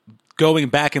know, going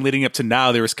back and leading up to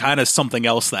now, there was kind of something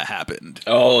else that happened.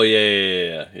 Oh,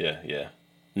 yeah.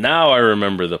 Now I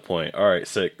remember the point. All right,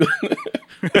 sick.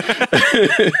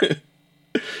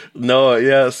 No,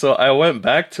 yeah, so I went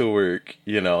back to work,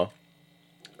 you know.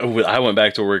 I went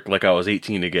back to work like I was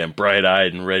 18 again,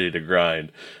 bright-eyed and ready to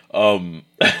grind.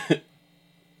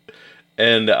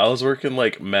 And I was working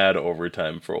like mad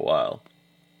overtime for a while.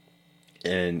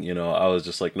 And, you know, I was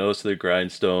just like nose to the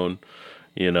grindstone,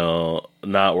 you know,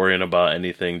 not worrying about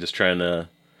anything, just trying to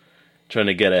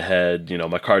get ahead. You know,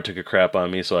 my car took a crap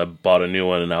on me, so I bought a new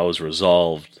one, and I was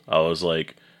resolved. I was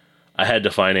like, I had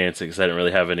to finance it because I didn't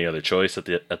really have any other choice at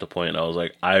the point. And I was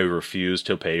like, I refuse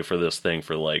to pay for this thing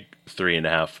for like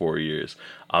 3.5, 4 years.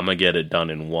 I'm gonna get it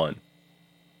done in one.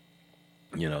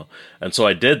 You know, and so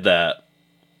I did that,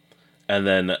 and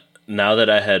then now that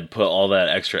I had put all that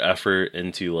extra effort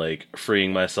into like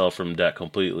freeing myself from debt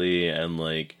completely and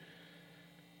like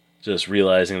just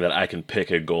realizing that I can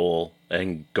pick a goal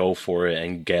and go for it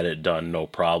and get it done, no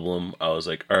problem. I was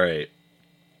like, all right,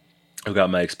 I've got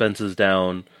my expenses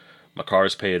down. My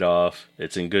car's paid off.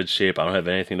 It's in good shape. I don't have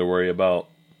anything to worry about.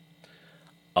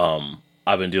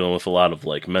 I've been dealing with a lot of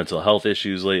like mental health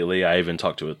issues lately. I even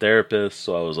talked to a therapist,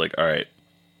 so I was like, all right,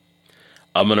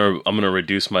 I'm gonna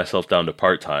reduce myself down to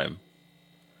part-time,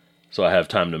 so I have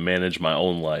time to manage my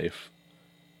own life,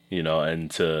 you know, and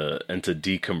to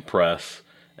decompress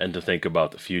and to think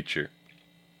about the future.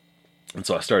 And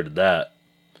so I started that,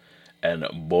 And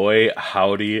boy,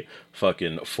 howdy,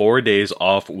 fucking 4 days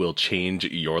off will change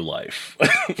your life.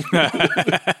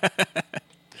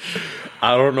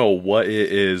 I don't know what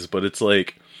it is, but it's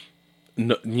like,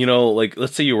 you know, like,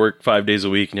 let's say you work 5 days a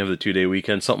week and you have the 2-day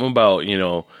weekend. Something about, you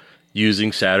know,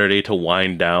 using Saturday to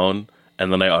wind down,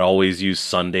 and then I always use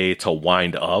Sunday to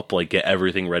wind up, like get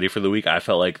everything ready for the week. I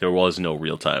felt like there was no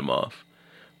real time off.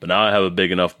 But now I have a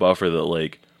big enough buffer that,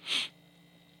 like,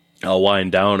 I'll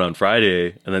wind down on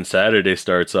Friday, and then Saturday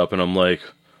starts up, and I'm like,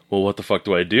 well, what the fuck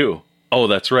do I do? Oh,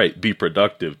 that's right. Be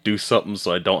productive. Do something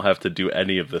so I don't have to do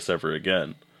any of this ever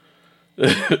again.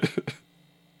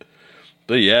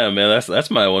 But yeah, man,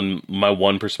 that's my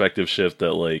one perspective shift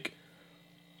that, like,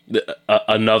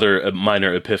 another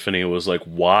minor epiphany was like,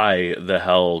 why the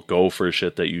hell go for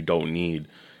shit that you don't need?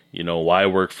 You know, why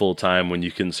work full time when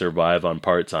you can survive on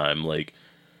part time? Like,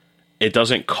 it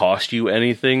doesn't cost you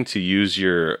anything to use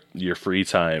your free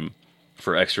time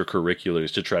for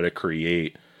extracurriculars to try to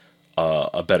create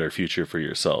a better future for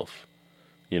yourself.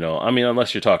 You know, I mean,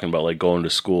 unless you're talking about like going to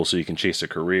school so you can chase a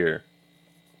career.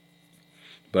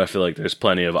 But I feel like there's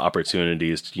plenty of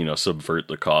opportunities to, you know, subvert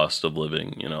the cost of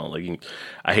living. You know, like,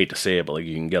 I hate to say it, but like,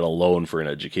 you can get a loan for an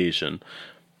education.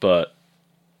 But,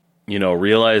 you know,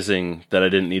 realizing that I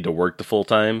didn't need to work the full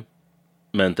time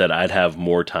meant that I'd have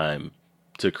more time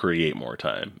to create more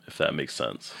time, if that makes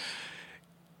sense.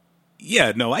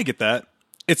 Yeah, no, I get that.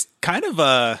 It's kind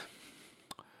of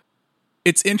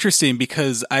it's interesting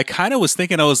because I kind of was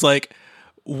thinking, I was like,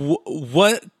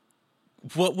 what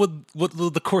would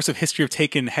the course of history have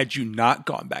taken had you not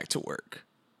gone back to work?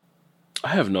 I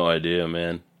have no idea,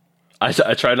 man. I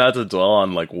try not to dwell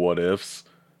on like what ifs,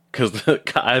 because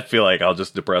I feel like I'll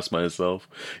just depress myself,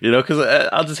 you know, because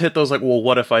I'll just hit those like, well,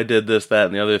 what if I did this, that,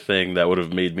 and the other thing that would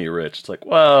have made me rich? It's like,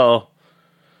 well,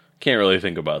 can't really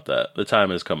think about that. The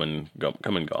time is come and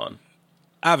gone.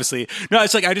 Obviously. No,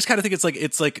 it's like, I just kind of think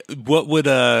it's like, what would,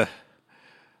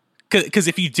 because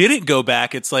if you didn't go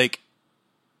back, it's like,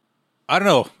 I don't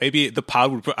know, maybe the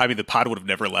pod would have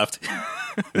never left.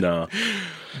 No.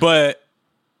 But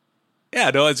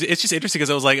yeah, no, it's just interesting because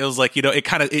it was like, you know,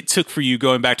 it took for you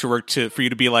going back to work for you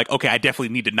to be like, okay, I definitely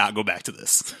need to not go back to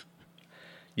this.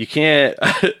 You can't,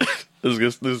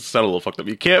 this sounds a little fucked up.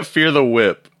 You can't fear the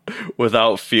whip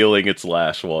without feeling its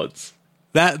lash once.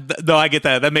 No, I get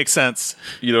that. That makes sense.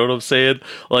 You know what I'm saying?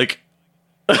 Like,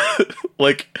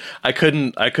 like I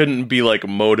couldn't be like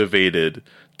motivated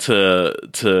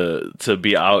to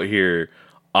be out here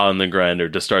on the grind or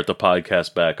to start the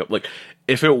podcast back up. Like,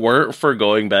 if it weren't for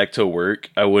going back to work,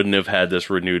 I wouldn't have had this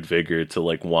renewed vigor to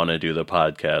like want to do the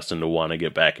podcast and to want to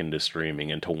get back into streaming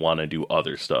and to want to do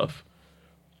other stuff.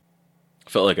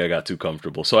 Felt like I got too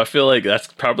comfortable. So I feel like that's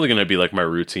probably going to be like my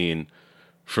routine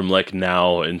from like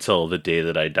now until the day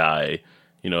that I die.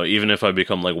 You know, even if I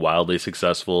become like wildly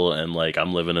successful and like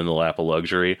I'm living in the lap of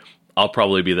luxury, I'll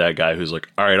probably be that guy who's like,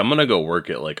 all right, I'm going to go work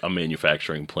at like a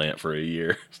manufacturing plant for a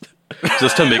year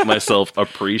just to make myself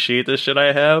appreciate the shit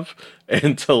I have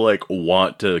and to like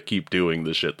want to keep doing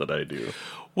the shit that I do.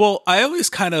 Well, I've been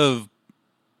kind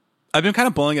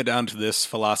of boiling it down to this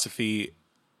philosophy.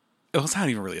 It's not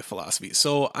even really a philosophy.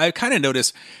 So I kind of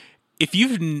notice if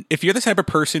you're the type of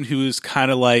person who's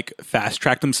kind of like fast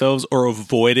tracked themselves or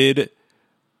avoided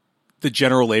the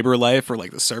general labor life or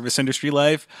like the service industry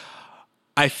life,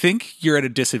 I think you're at a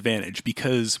disadvantage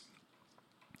because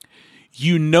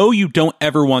you know you don't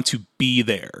ever want to be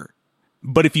there.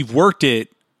 But if you've worked it,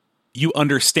 you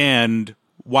understand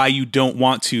why you don't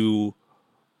want to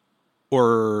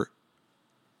or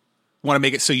want to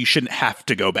make it so you shouldn't have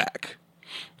to go back.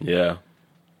 Yeah.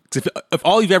 If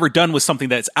all you've ever done was something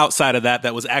that's outside of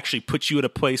that was actually put you at a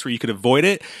place where you could avoid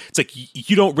it, it's like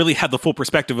you don't really have the full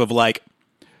perspective of like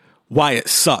why it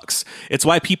sucks. It's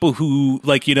why people who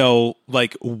like, you know,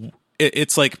 like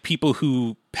it's like people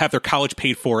who have their college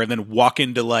paid for and then walk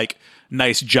into like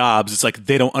nice jobs. It's like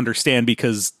they don't understand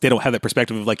because they don't have that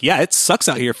perspective of like, yeah, it sucks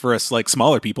out here for us like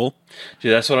smaller people.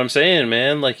 Dude, that's what I'm saying,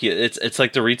 man. Like it's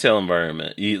like the retail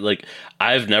environment. Like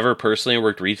I've never personally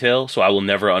worked retail, so I will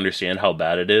never understand how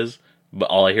bad it is. But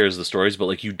all I hear is the stories. But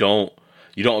like you don't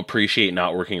appreciate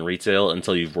not working retail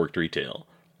until you've worked retail.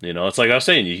 You know, it's like I was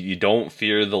saying, you don't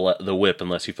fear the whip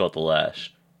unless you felt the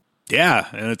lash. Yeah,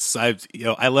 and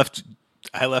I left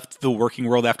the working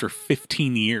world after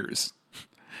 15 years.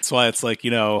 That's why it's like,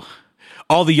 you know,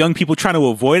 all the young people trying to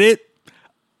avoid it.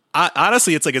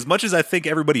 Honestly, it's like as much as I think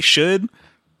everybody should,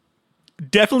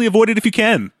 definitely avoid it if you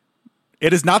can.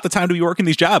 It is not the time to be working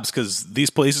these jobs because these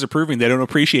places are proving they don't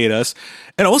appreciate us.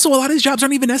 And also a lot of these jobs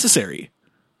aren't even necessary.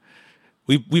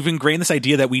 We've ingrained this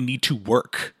idea that we need to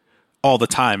work all the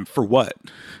time for what?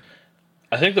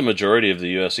 I think the majority of the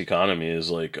U.S. economy is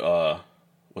like,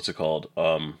 what's it called?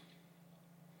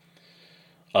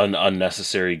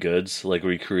 Unnecessary goods. Like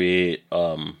we create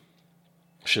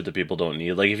shit that people don't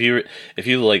need. Like if you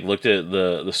like looked at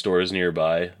the stores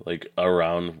nearby, like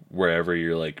around wherever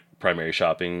your like primary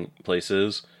shopping place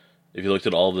is, if you looked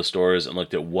at all of the stores and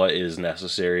looked at what is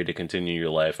necessary to continue your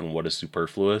life and what is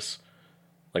superfluous,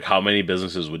 like how many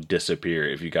businesses would disappear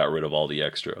if you got rid of all the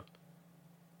extra?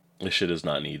 This shit is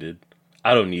not needed.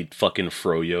 I don't need fucking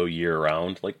Froyo year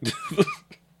round. Like,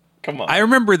 come on. I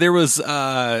remember there was,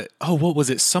 what was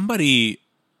it? Something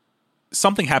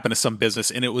happened to some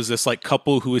business, and it was this like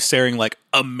couple who was selling like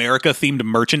America themed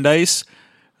merchandise.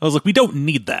 I was like, we don't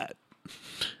need that.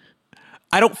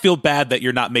 I don't feel bad that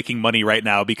you're not making money right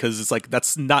now because it's like,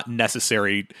 that's not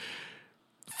necessary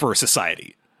for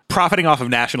society. Profiting off of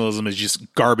nationalism is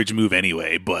just garbage move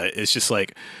anyway, but it's just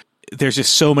like, there's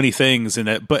just so many things in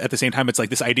it. But at the same time, it's like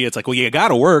this idea, it's like, well, you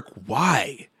gotta work.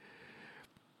 Why?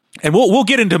 And we'll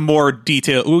get into more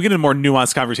detail. We'll get into more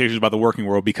nuanced conversations about the working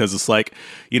world because it's like,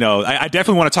 you know, I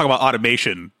definitely want to talk about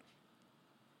automation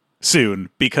soon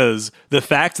because the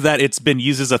fact that it's been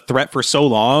used as a threat for so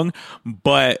long,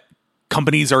 but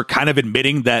companies are kind of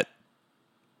admitting that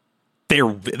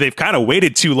they've kind of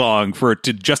waited too long for it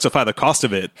to justify the cost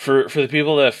of it. For the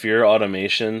people that fear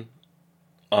automation,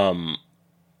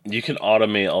 you can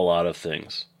automate a lot of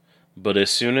things, but as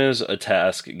soon as a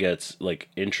task gets like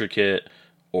intricate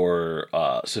or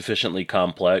sufficiently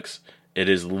complex, it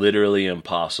is literally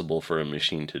impossible for a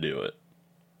machine to do it.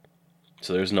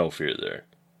 So there's no fear there.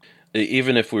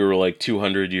 Even if we were like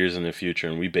 200 years in the future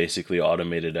and we basically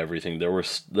automated everything, there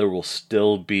will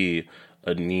still be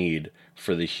a need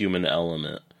for the human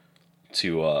element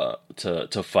to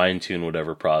fine tune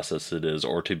whatever process it is,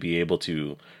 or to be able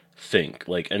to think.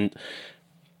 Like, and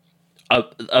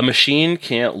a machine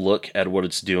can't look at what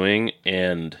it's doing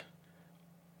and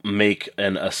make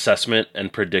an assessment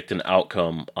and predict an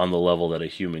outcome on the level that a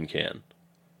human can.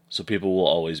 So people will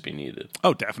always be needed.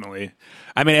 Oh, definitely.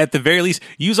 I mean, at the very least,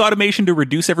 use automation to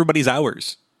reduce everybody's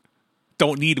hours.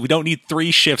 We don't need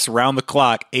 3 shifts round the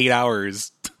clock, 8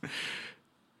 hours,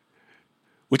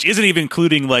 which isn't even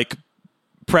including like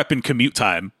prep and commute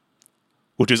time,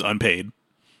 which is unpaid.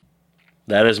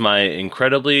 That is my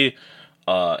incredibly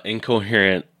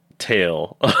incoherent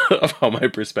tale of how my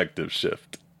perspective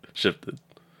shifted.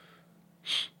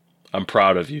 I'm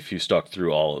proud of you if you stuck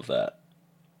through all of that.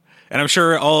 And I'm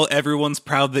sure everyone's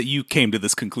proud that you came to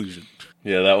this conclusion.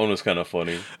 Yeah, that one was kind of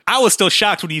funny. I was still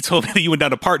shocked when you told me that you went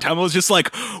down to part-time. I was just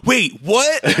like, wait,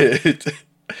 what?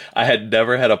 I had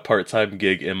never had a part-time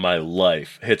gig in my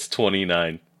life. Hits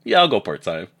 29. Yeah, I'll go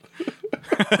part-time.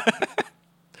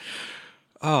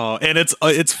 Oh, and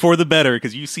it's for the better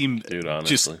because you seem Dude,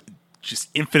 honestly. just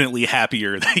infinitely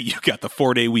happier that you got the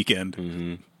 4-day weekend.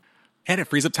 Mm-hmm. And it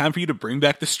frees up time for you to bring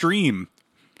back the stream.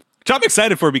 Which I'm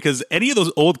excited for because any of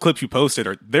those old clips you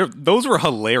posted those were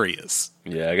hilarious.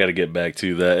 Yeah, I got to get back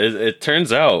to that. It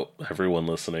turns out, everyone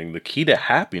listening, the key to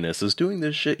happiness is doing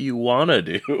the shit you want to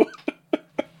do.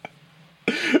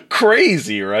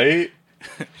 Crazy, right?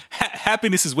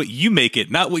 Happiness is what you make it,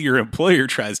 not what your employer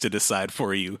tries to decide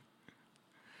for you.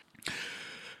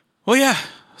 Well, yeah.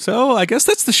 So I guess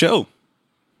that's the show.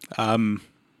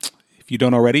 If you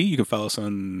don't already, you can follow us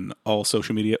on all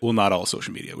social media. Well, not all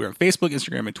social media. We're on Facebook,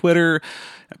 Instagram, and Twitter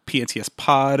at PNTS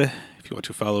Pod. If you want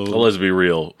to follow... Well, let's be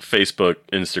real. Facebook,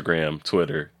 Instagram,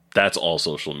 Twitter, that's all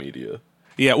social media.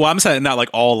 Yeah, well, I'm saying not like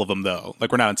all of them, though.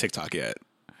 Like, we're not on TikTok yet.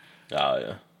 Oh,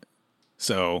 yeah.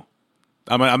 So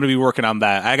I'm going to be working on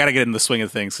that. I got to get in the swing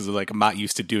of things because like, I'm not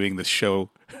used to doing this show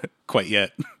quite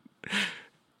yet.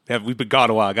 We've been gone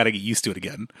a while. I got to get used to it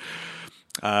again.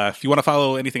 If you want to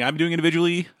follow anything I'm doing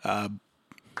individually, I'm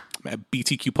at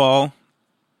BTQ Paul.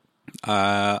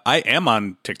 I am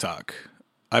on TikTok.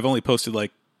 I've only posted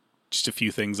like just a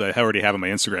few things I already have on my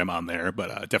Instagram on there, but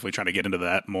definitely trying to get into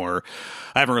that more.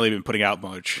 I haven't really been putting out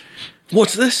much.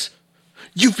 What's this?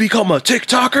 You've become a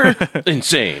TikToker?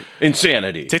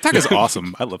 Insanity. TikTok is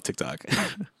awesome. I love TikTok.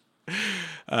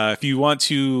 If you want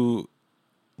to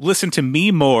listen to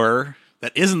me more,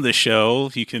 that isn't the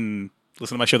show, you can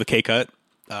listen to my show, The K-Cut.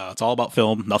 It's all about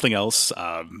film, nothing else.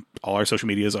 All our social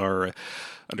medias are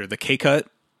under The K-Cut.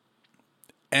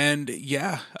 And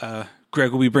yeah,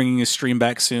 Greg will be bringing his stream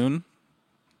back soon.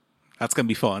 That's going to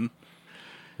be fun.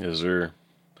 Yes, sir.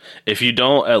 If you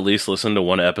don't at least listen to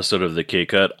one episode of The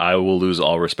K-Cut, I will lose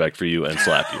all respect for you and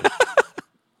slap you.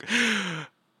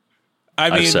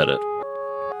 I said it.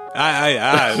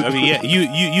 I mean, yeah,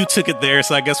 you took it there,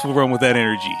 so I guess we'll run with that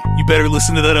energy. You better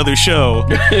listen to that other show.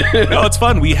 No, it's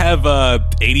fun. We have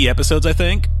 80 episodes, I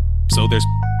think. So there's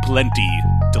plenty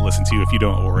to listen to if you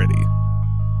don't already.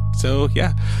 So,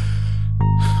 yeah.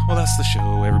 Well, that's the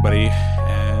show, everybody.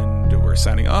 And we're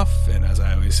signing off. And as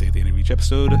I always say at the end of each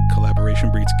episode,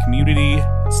 collaboration breeds community.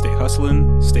 Stay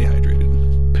hustling, stay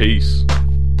hydrated. Peace.